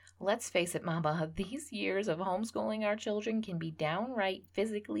Let's face it, Mama, these years of homeschooling our children can be downright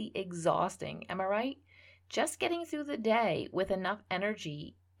physically exhausting. Am I right? Just getting through the day with enough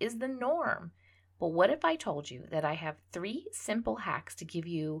energy is the norm. But what if I told you that I have 3 simple hacks to give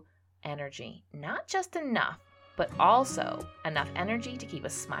you energy? Not just enough, but also enough energy to keep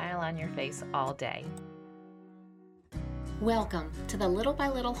a smile on your face all day. Welcome to the Little by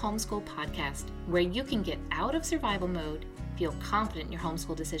Little Homeschool podcast, where you can get out of survival mode, feel confident in your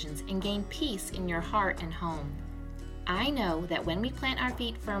homeschool decisions, and gain peace in your heart and home. I know that when we plant our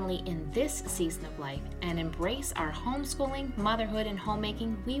feet firmly in this season of life and embrace our homeschooling, motherhood, and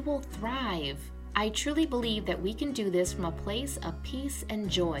homemaking, we will thrive. I truly believe that we can do this from a place of peace and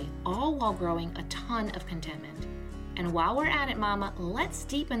joy, all while growing a ton of contentment. And while we're at it, Mama, let's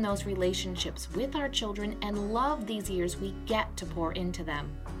deepen those relationships with our children and love these years we get to pour into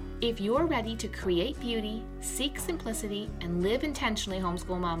them. If you're ready to create beauty, seek simplicity, and live intentionally,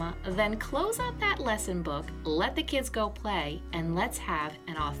 homeschool Mama, then close out that lesson book, let the kids go play, and let's have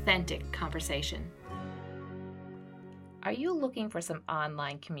an authentic conversation. Are you looking for some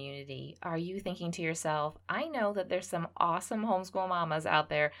online community? Are you thinking to yourself, I know that there's some awesome homeschool mamas out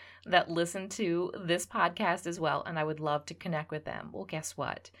there that listen to this podcast as well, and I would love to connect with them. Well, guess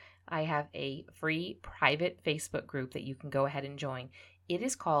what? I have a free private Facebook group that you can go ahead and join. It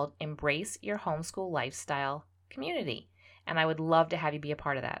is called Embrace Your Homeschool Lifestyle Community, and I would love to have you be a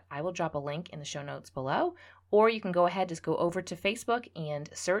part of that. I will drop a link in the show notes below, or you can go ahead, just go over to Facebook and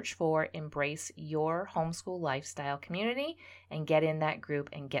search for Embrace Your Homeschool Lifestyle Community and get in that group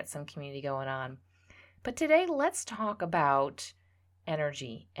and get some community going on. But today, let's talk about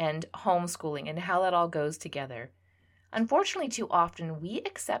energy and homeschooling and how that all goes together. Unfortunately, too often we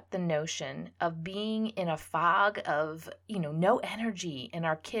accept the notion of being in a fog of, no energy and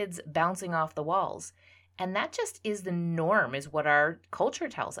our kids bouncing off the walls. And that just is the norm, is what our culture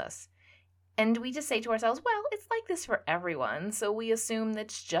tells us. And we just say to ourselves, well, it's like this for everyone, so we assume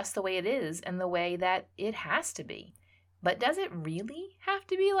that's just the way it is and the way that it has to be. But does it really have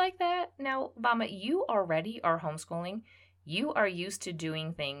to be like that? Now, Mama, you already are homeschooling. You are used to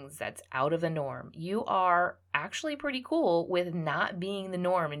doing things that's out of the norm. You are actually pretty cool with not being the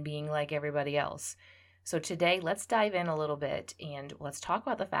norm and being like everybody else. So today, let's dive in a little bit and let's talk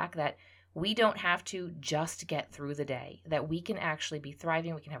about the fact that we don't have to just get through the day, that we can actually be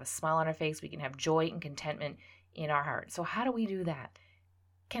thriving, we can have a smile on our face, we can have joy and contentment in our heart. So how do we do that?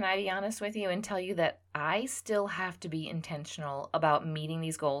 Can I be honest with you and tell you that I still have to be intentional about meeting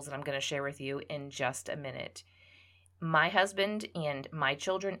these goals that I'm going to share with you in just a minute. My husband and my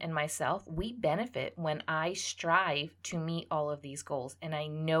children and myself, we benefit when I strive to meet all of these goals, and I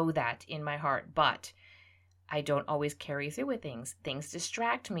know that in my heart, but I don't always carry through with things. Things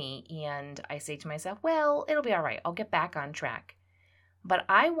distract me, and I say to myself, well, it'll be all right. I'll get back on track. But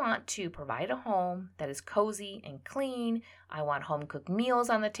I want to provide a home that is cozy and clean. I want home-cooked meals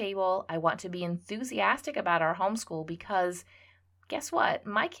on the table. I want to be enthusiastic about our homeschool because guess what?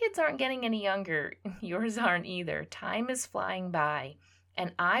 My kids aren't getting any younger. Yours aren't either. Time is flying by,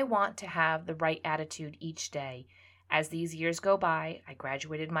 and I want to have the right attitude each day. As these years go by, I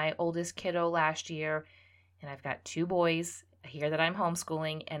graduated my oldest kiddo last year, and I've got 2 boys here that I'm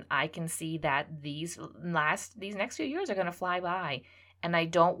homeschooling, and I can see that these next few years are going to fly by, and I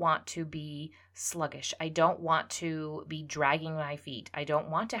don't want to be sluggish. I don't want to be dragging my feet. I don't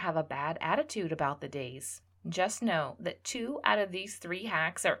want to have a bad attitude about the days. Just know that 2 out of these 3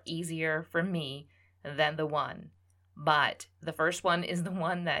 hacks are easier for me than the one. But the first one is the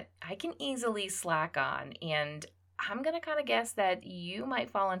one that I can easily slack on, and I'm going to kind of guess that you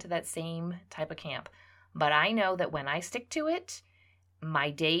might fall into that same type of camp. But I know that when I stick to it,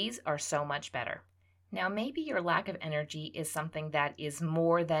 my days are so much better. Now, maybe your lack of energy is something that is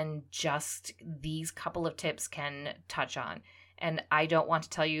more than just these couple of tips can touch on. And I don't want to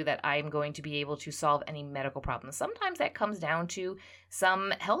tell you that I'm going to be able to solve any medical problems. Sometimes that comes down to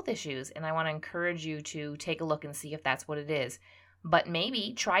some health issues, and I want to encourage you to take a look and see if that's what it is. But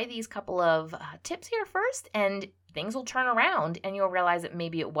maybe try these couple of tips here first, and things will turn around, and you'll realize that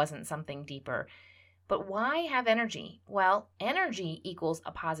maybe it wasn't something deeper. But why have energy? Well, energy equals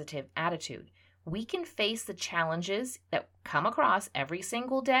a positive attitude. We can face the challenges that come across every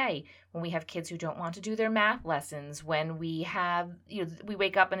single day when we have kids who don't want to do their math lessons, when we have, we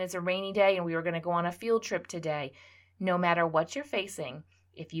wake up and it's a rainy day and we were going to go on a field trip today. No matter what you're facing,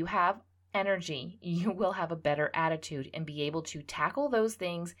 if you have energy, you will have a better attitude and be able to tackle those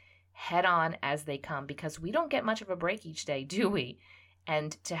things head on as they come, because we don't get much of a break each day, do we?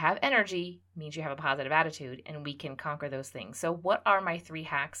 And to have energy means you have a positive attitude, and we can conquer those things. So what are my 3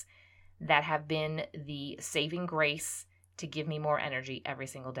 hacks that have been the saving grace to give me more energy every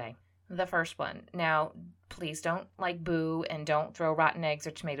single day. The first one. Now, please don't boo and don't throw rotten eggs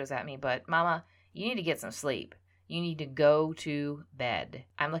or tomatoes at me, but Mama, you need to get some sleep. You need to go to bed.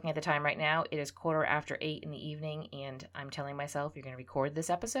 I'm looking at the time right now. It is 8:15 in the evening, and I'm telling myself you're going to record this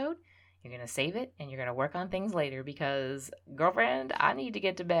episode, you're going to save it, and you're going to work on things later because, girlfriend, I need to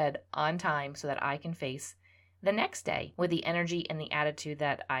get to bed on time so that I can face the next day with the energy and the attitude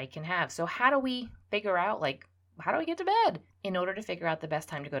that I can have. So how do we figure out, how do we get to bed? In order to figure out the best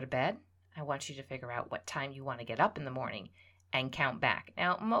time to go to bed, I want you to figure out what time you want to get up in the morning and count back.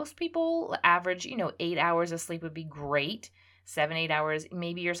 Now, most people average, 8 hours of sleep would be great. 7, 8 hours,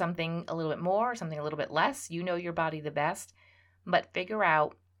 maybe you're something a little bit more, something a little bit less. You know your body the best. But figure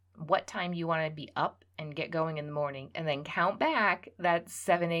out what time you want to be up and get going in the morning, and then count back that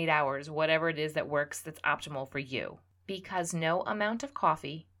 7, 8 hours, whatever it is that works, that's optimal for you. Because no amount of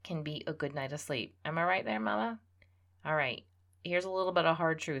coffee can beat a good night of sleep. Am I right there, Mama? All right. Here's a little bit of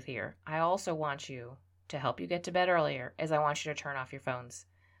hard truth here. I also want you to help you get to bed earlier, is I want you to turn off your phones.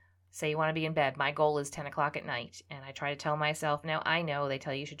 Say you want to be in bed. My goal is 10 o'clock at night, and I try to tell myself, now I know they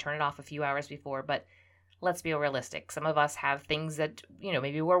tell you should turn it off a few hours before, but let's be realistic. Some of us have things that,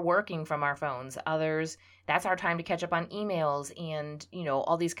 maybe we're working from our phones. Others, that's our time to catch up on emails and,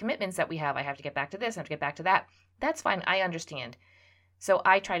 all these commitments that we have. I have to get back to this, I have to get back to that. That's fine. I understand. So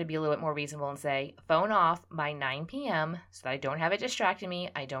I try to be a little bit more reasonable and say, phone off by 9 p.m. so that I don't have it distracting me.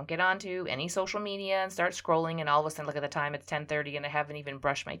 I don't get onto any social media and start scrolling and all of a sudden look at the time, it's 10:30 and I haven't even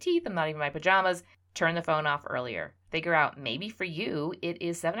brushed my teeth. I'm not even in my pajamas. Turn the phone off earlier. Figure out, maybe for you, it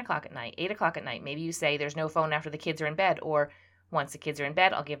is 7 o'clock at night, 8 o'clock at night. Maybe you say there's no phone after the kids are in bed, or once the kids are in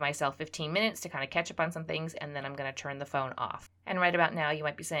bed, I'll give myself 15 minutes to kind of catch up on some things, and then I'm going to turn the phone off. And right about now, you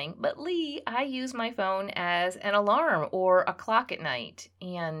might be saying, but Lee, I use my phone as an alarm or a clock at night.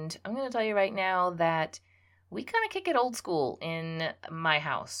 And I'm going to tell you right now that we kind of kick it old school in my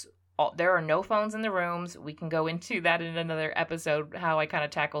house. There are no phones in the rooms. We can go into that in another episode, how I kind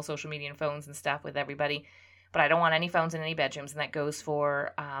of tackle social media and phones and stuff with everybody. But I don't want any phones in any bedrooms, and that goes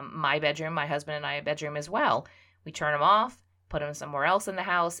for my bedroom, my husband and I bedroom as well. We turn them off, put them somewhere else in the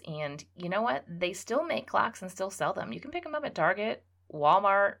house, and you know what? They still make clocks and still sell them. You can pick them up at Target,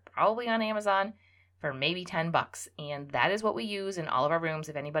 Walmart, probably on Amazon for maybe $10. And that is what we use in all of our rooms.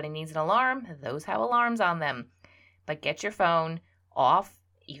 If anybody needs an alarm, those have alarms on them. But get your phone off.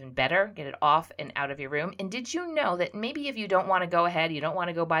 Even better, get it off and out of your room. And did you know that maybe if you don't want to go ahead, you don't want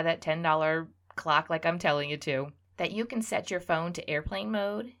to go buy that $10 clock like I'm telling you to, that you can set your phone to airplane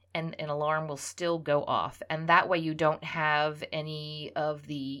mode and an alarm will still go off. And that way you don't have any of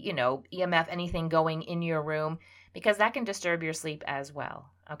the, EMF, anything going in your room, because that can disturb your sleep as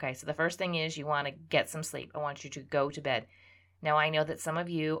well. Okay, so the first thing is you want to get some sleep. I want you to go to bed. Now, I know that some of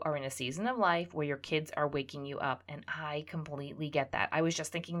you are in a season of life where your kids are waking you up, and I completely get that. I was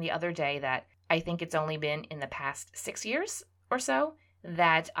just thinking the other day that I think it's only been in the past 6 years or so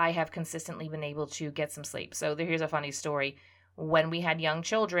that I have consistently been able to get some sleep. So here's a funny story. When we had young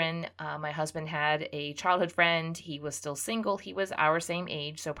children, my husband had a childhood friend. He was still single. He was our same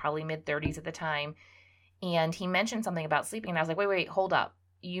age, so probably mid-30s at the time. And he mentioned something about sleeping, and I was like, wait, hold up.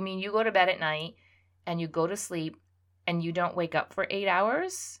 You mean you go to bed at night and you go to sleep and you don't wake up for 8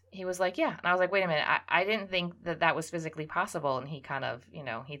 hours? He was like, yeah. And I was like, wait a minute, I didn't think that was physically possible. And he kind of,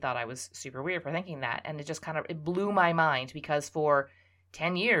 he thought I was super weird for thinking that. And it blew my mind, because for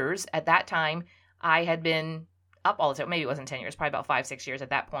 10 years at that time, I had been up all the time. Maybe it wasn't 10 years, probably about 5, 6 years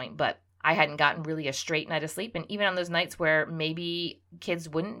at that point. But I hadn't gotten really a straight night of sleep. And even on those nights where maybe kids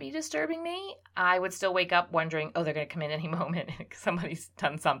wouldn't be disturbing me, I would still wake up wondering, oh, they're going to come in any moment. Somebody's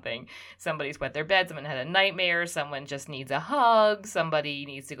done something. Somebody's wet their bed. Someone had a nightmare. Someone just needs a hug. Somebody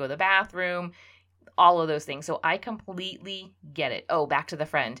needs to go to the bathroom. All of those things. So I completely get it. Oh, back to the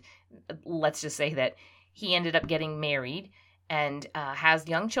friend. Let's just say that he ended up getting married and has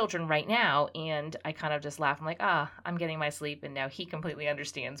young children right now, and I kind of just laugh. I'm like, I'm getting my sleep, and now he completely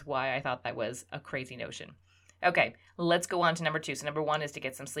understands why I thought that was a crazy notion. Okay, let's go on to number 2. So number 1 is to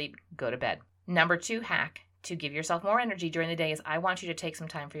get some sleep, go to bed. Number 2 hack to give yourself more energy during the day is I want you to take some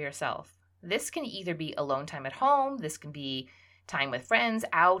time for yourself. This can either be alone time at home, this can be time with friends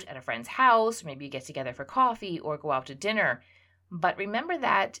out at a friend's house, maybe you get together for coffee or go out to dinner. But remember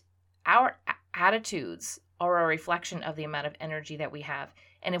that our attitudes are a reflection of the amount of energy that we have.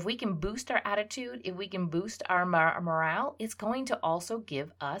 And if we can boost our attitude, if we can boost our morale, it's going to also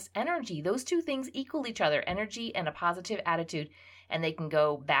give us energy. Those two things equal each other, energy and a positive attitude, and they can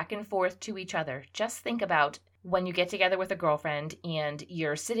go back and forth to each other. Just think about when you get together with a girlfriend and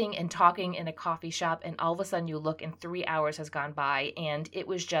you're sitting and talking in a coffee shop, and all of a sudden you look and 3 hours has gone by, and it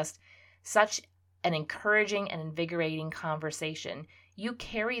was just such an encouraging and invigorating conversation, you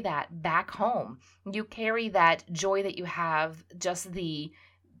carry that back home. You carry that joy that you have, just the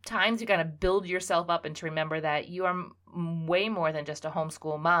times you got to build yourself up and to remember that you are way more than just a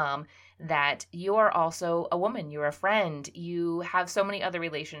homeschool mom, that you are also a woman, you're a friend, you have so many other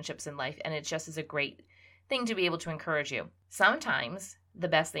relationships in life, and it just is a great thing to be able to encourage you. Sometimes the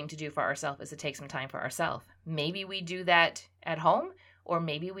best thing to do for ourselves is to take some time for ourselves. Maybe we do that at home, or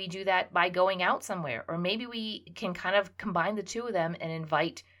maybe we do that by going out somewhere, or maybe we can kind of combine the two of them and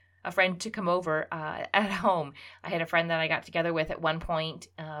invite a friend to come over at home. I had a friend that I got together with at one point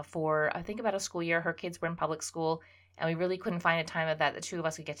for, I think, about a school year. Her kids were in public school, and we really couldn't find a time that the two of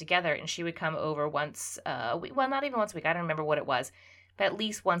us could get together, and she would come over once a week. Well, not even once a week. I don't remember what it was, but at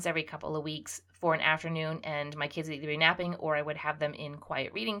least once every couple of weeks for an afternoon, and my kids would either be napping or I would have them in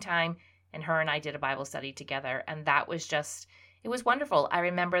quiet reading time, and her and I did a Bible study together, and that was just, it was wonderful. I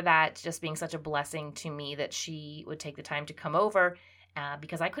remember that just being such a blessing to me that she would take the time to come over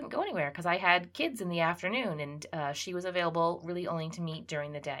because I couldn't go anywhere because I had kids in the afternoon, and she was available really only to meet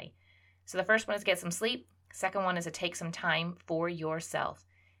during the day. So the first one is get some sleep. Second one is to take some time for yourself.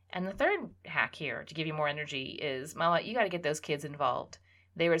 And the third hack here to give you more energy is, Mama, you got to get those kids involved.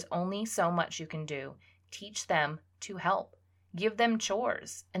 There is only so much you can do. Teach them to help. Give them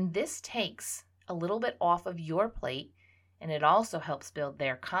chores. And this takes a little bit off of your plate, and it also helps build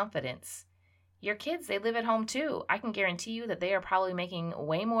their confidence. Your kids, they live at home too. I can guarantee you that they are probably making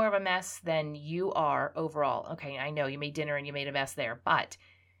way more of a mess than you are overall. Okay, I know you made dinner and you made a mess there, but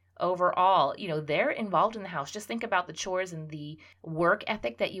overall, they're involved in the house. Just think about the chores and the work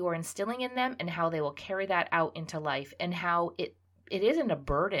ethic that you are instilling in them and how they will carry that out into life, and how it isn't a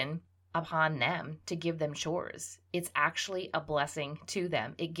burden upon them to give them chores. It's actually a blessing to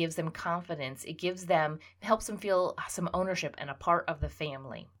them. It gives them confidence. It helps them feel some ownership and a part of the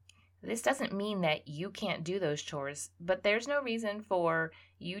family. This doesn't mean that you can't do those chores, but there's no reason for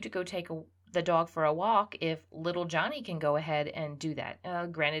you to go take the dog for a walk if little Johnny can go ahead and do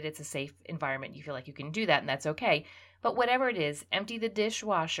that. Granted, it's a safe environment. You feel like you can do that, and that's okay. But whatever it is, empty the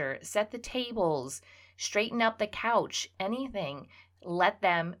dishwasher, set the tables, straighten up the couch, anything. Let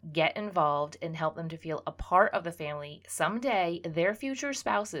them get involved and help them to feel a part of the family. Someday, their future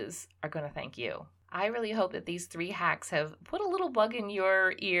spouses are going to thank you. I really hope that these 3 hacks have put a little bug in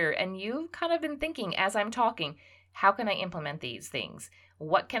your ear, and you've kind of been thinking as I'm talking, how can I implement these things?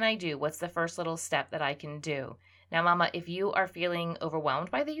 What can I do? What's the first little step that I can do? Now, Mama, if you are feeling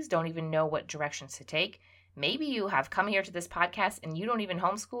overwhelmed by these, don't even know what directions to take, maybe you have come here to this podcast and you don't even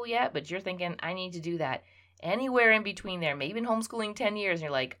homeschool yet, but you're thinking, I need to do that. Anywhere in between there, maybe been homeschooling 10 years, and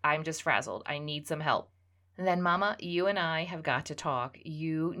you're like, I'm just frazzled. I need some help. Then, Mama, you and I have got to talk.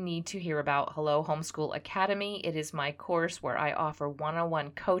 You need to hear about Hello Homeschool Academy. It is my course where I offer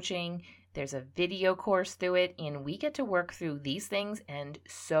one-on-one coaching. There's a video course through it, and we get to work through these things and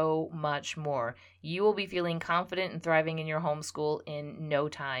so much more. You will be feeling confident and thriving in your homeschool in no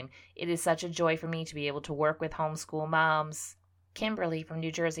time. It is such a joy for me to be able to work with homeschool moms. Kimberly from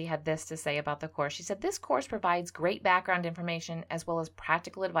New Jersey had this to say about the course. She said, this course provides great background information as well as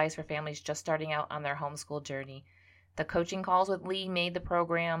practical advice for families just starting out on their homeschool journey. The coaching calls with Lee made the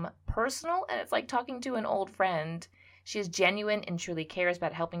program personal, and it's like talking to an old friend. She is genuine and truly cares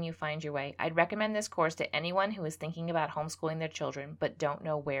about helping you find your way. I'd recommend this course to anyone who is thinking about homeschooling their children but don't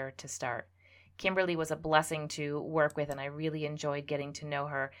know where to start. Kimberly was a blessing to work with, and I really enjoyed getting to know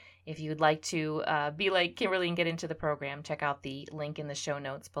her. If you'd like to be like Kimberly and get into the program, check out the link in the show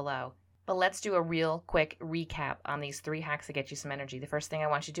notes below. But let's do a real quick recap on these 3 hacks to get you some energy. The first thing I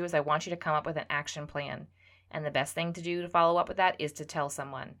want you to do is I want you to come up with an action plan. And the best thing to do to follow up with that is to tell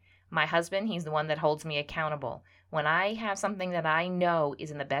someone. My husband, he's the one that holds me accountable. When I have something that I know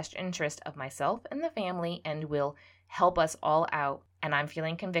is in the best interest of myself and the family and will help us all out, and I'm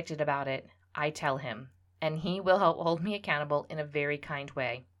feeling convicted about it, I tell him, and he will help hold me accountable in a very kind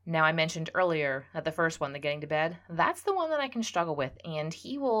way. Now, I mentioned earlier that the first one, the getting to bed, that's the one that I can struggle with, and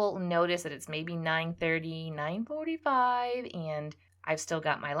he will notice that it's maybe 9:30, 9:45, and I've still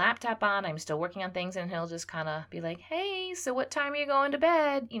got my laptop on, I'm still working on things, and he'll just kind of be like, hey, so what time are you going to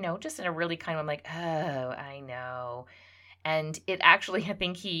bed? Just in a really kind of, I'm like, oh, I know. And it actually, I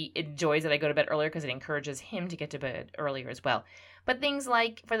think he enjoys that I go to bed earlier because it encourages him to get to bed earlier as well. But things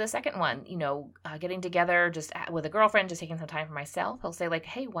like for the second one, getting together just with a girlfriend, just taking some time for myself. He'll say like,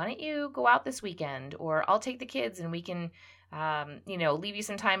 hey, why don't you go out this weekend? Or I'll take the kids and we can, leave you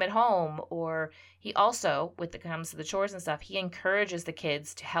some time at home. Or he also, when it comes to the chores and stuff, he encourages the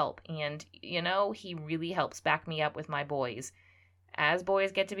kids to help. And, he really helps back me up with my boys. as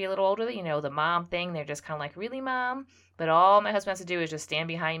boys get to be a little older, the mom thing, they're just kind of like, really, Mom? But all my husband has to do is just stand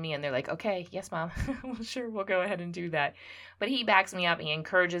behind me and they're like, okay, yes, Mom. Well, sure, we'll go ahead and do that. But he backs me up. He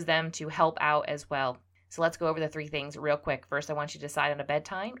encourages them to help out as well. So let's go over the 3 things real quick. First, I want you to decide on a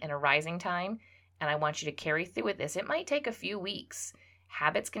bedtime and a rising time, and I want you to carry through with this. It might take a few weeks.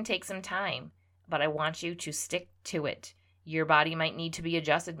 Habits can take some time, but I want you to stick to it. Your body might need to be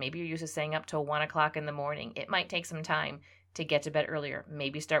adjusted. Maybe you're used to staying up till 1 o'clock in the morning. It might take some time to get to bed earlier.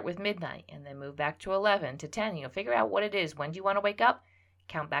 Maybe start with midnight and then move back to 11 to 10. Figure out what it is. When do you want to wake up?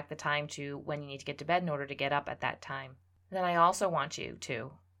 Count back the time to when you need to get to bed in order to get up at that time. Then I also want you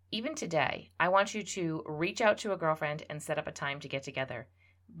to, even today, I want you to reach out to a girlfriend and set up a time to get together.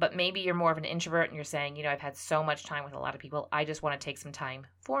 But maybe you're more of an introvert and you're saying, I've had so much time with a lot of people. I just want to take some time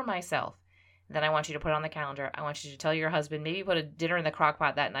for myself. Then I want you to put it on the calendar. I want you to tell your husband, maybe put a dinner in the crock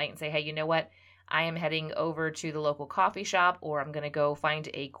pot that night and say, hey, you know what? I am heading over to the local coffee shop, or I'm going to go find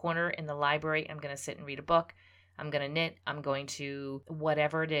a corner in the library. I'm going to sit and read a book. I'm going to knit. I'm going to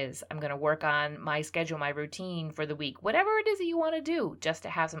whatever it is. I'm going to work on my schedule, my routine for the week. Whatever it is that you want to do, just to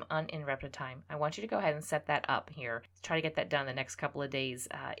have some uninterrupted time. I want you to go ahead and set that up here. Try to get that done the next couple of days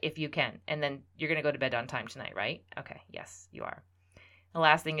if you can. And then you're going to go to bed on time tonight, right? Okay. Yes, you are. The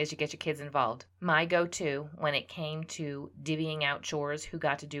last thing is you get your kids involved. My go-to when it came to divvying out chores, who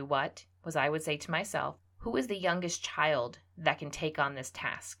got to do what, was I would say to myself, who is the youngest child that can take on this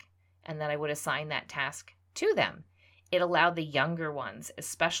task? And then I would assign that task to them. It allowed the younger ones,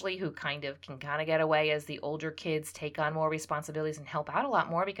 especially who can get away as the older kids take on more responsibilities and help out a lot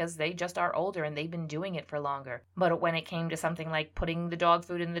more because they just are older and they've been doing it for longer. But when it came to something like putting the dog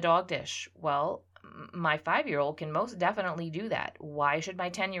food in the dog dish, well, my 5-year-old can most definitely do that. Why should my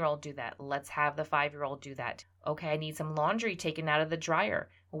 10-year-old do that? Let's have the 5-year-old do that. Okay, I need some laundry taken out of the dryer.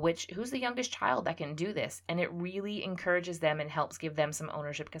 Who's the youngest child that can do this? And it really encourages them and helps give them some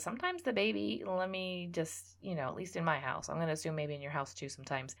ownership, because sometimes the baby, let me just, at least in my house, I'm going to assume maybe in your house too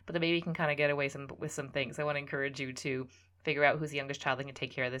sometimes, but the baby can kind of get away with some things. I want to encourage you to figure out who's the youngest child that can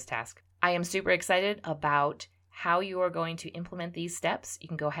take care of this task. I am super excited about how you are going to implement these steps. You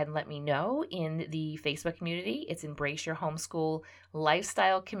can go ahead and let me know in the Facebook community. It's Embrace Your Homeschool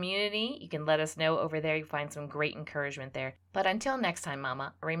Lifestyle Community. You can let us know over there. You find some great encouragement there. But until next time,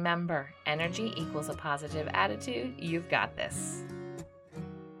 Mama, remember, energy equals a positive attitude. You've got this.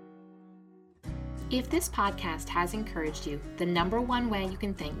 If this podcast has encouraged you, the number one way you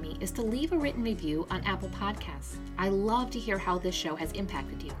can thank me is to leave a written review on Apple Podcasts. I love to hear how this show has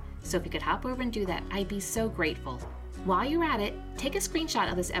impacted you. So if you could hop over and do that, I'd be so grateful. While you're at it, take a screenshot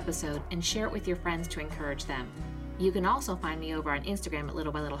of this episode and share it with your friends to encourage them. You can also find me over on Instagram at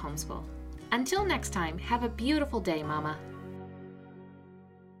Little by Little Homeschool. Until next time, have a beautiful day, Mama.